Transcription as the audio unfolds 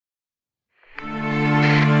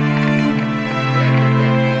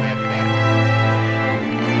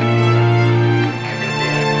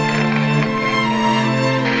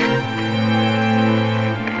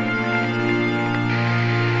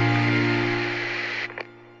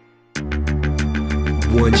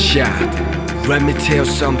one shot. Let me tell you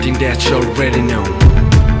something that you already know.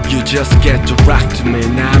 You just get to rock to me,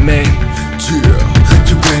 nah man. Yeah,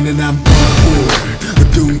 기회는 안 보고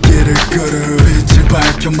눈길을 걸어 빛을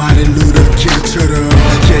밝혀 말해 루더킬처럼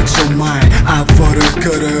Get your mind out for the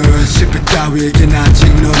gutter 실패 따위에겐 아직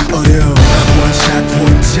넌 어려 One shot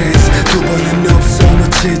one chance 두 번은 없어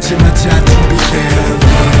놓치지마 자 준비해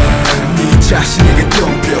네 자신에게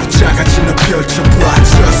덤벼 작아진 너 펼쳐봐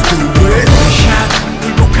Just do it One shot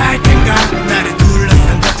굴복할 텐가 나를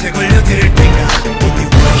둘러싼 덫에 걸려들 텐가 어디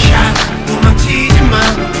one shot 도망치지마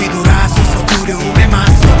뒤돌아서서 두려움에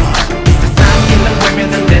맞서봐 이 세상 길랑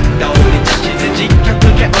외면은 됐다 네 자신을 지켜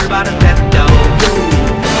그게 올바른 됐다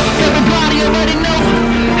Everybody already know.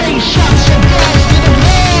 8 shots and balls to the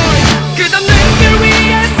boy. 끝없는 길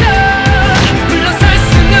위에서 물러설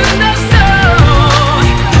수는 없어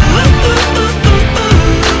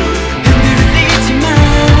흔들리지마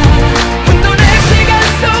혼돈의 시간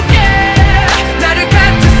속에 나를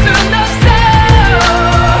갖출 순 없어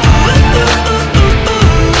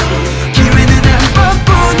기회는 한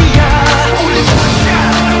번뿐이야 Only one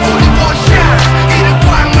shot, only one shot 이를 꽉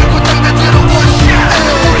물고 덤벼들어 one shot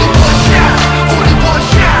Only one shot, only one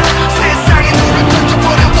shot 세상에 눈을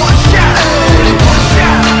던져버려 one shot Only one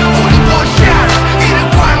shot, only one shot 이를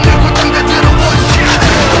꽉 물고 덤벼들어 one shot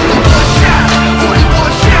Only one shot, only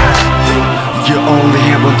one shot You only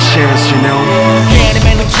have one chance, you know.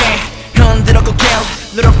 게임의 문제 흔들어 고개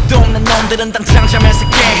누락도 없는 놈들은 당장 잠에서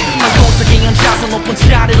깨 마구석에 앉아서 높은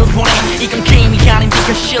자리를 원해 이건 게임이 아닌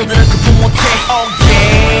네가 실드를 구분 못해 Oh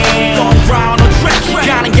yeah Going round on track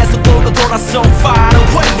가는 계속 돌고 돌아 so far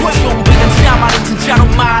away 좀비는 자만이 진짜로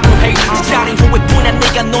말을 해 그 자리 후회뿐이야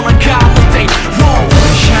네가 노는 가운데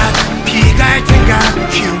One shot 피갈 텐가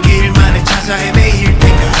쉬운 길만을 찾아 헤매일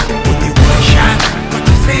텐가 어디 one shot 거친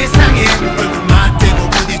세상에 얼굴 맞대고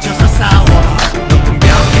부딪혀서 싸워봐 높은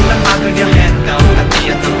벽길만 막으려 했다 나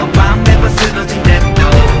뛰었던 건 밤 매번 쓰러진 댔다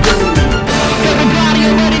Everybody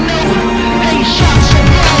already know. 8 shots and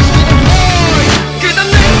balls to the boy.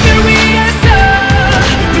 끝없는 길 위에서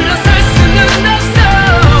물러설 수는 없어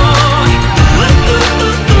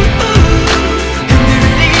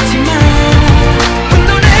흔들리지마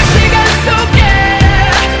혼돈의 시간 속에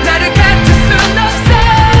나를 갖출 순 없어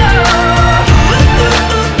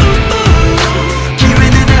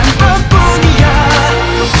기회는 한 번뿐이야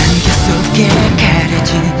안개 속에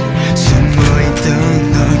가려진 숨어있던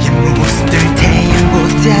너의 모습들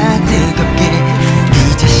태양보다 뜨겁게 네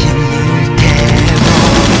자신을 깨워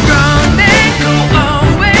꺼내고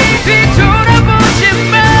away 뒤돌아보지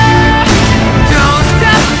마 Don't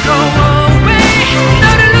stop go away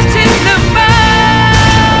너를 놓지는 마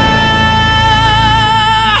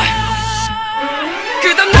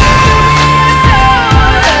끝없는 길에서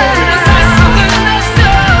물러설 수는 없어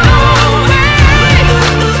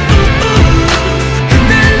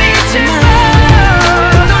흔들리지마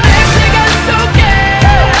혼돈의 시간 속에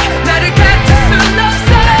나를 갖출 순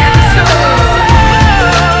없어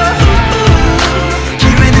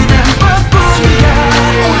기회는 한 번뿐이야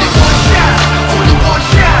Only one shot, only one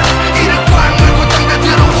shot 이를 꽉 물고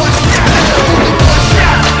덤벼들어 one shot Only one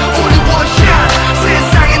shot, only one shot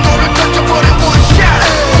세상에 너를 던져버려 one shot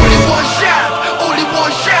Only one shot, only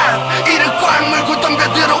one shot 이를 꽉 물고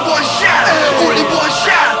덤벼들어 one shot Only one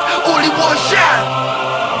shot, only one shot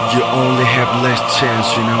You only have last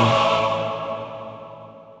chance, you know.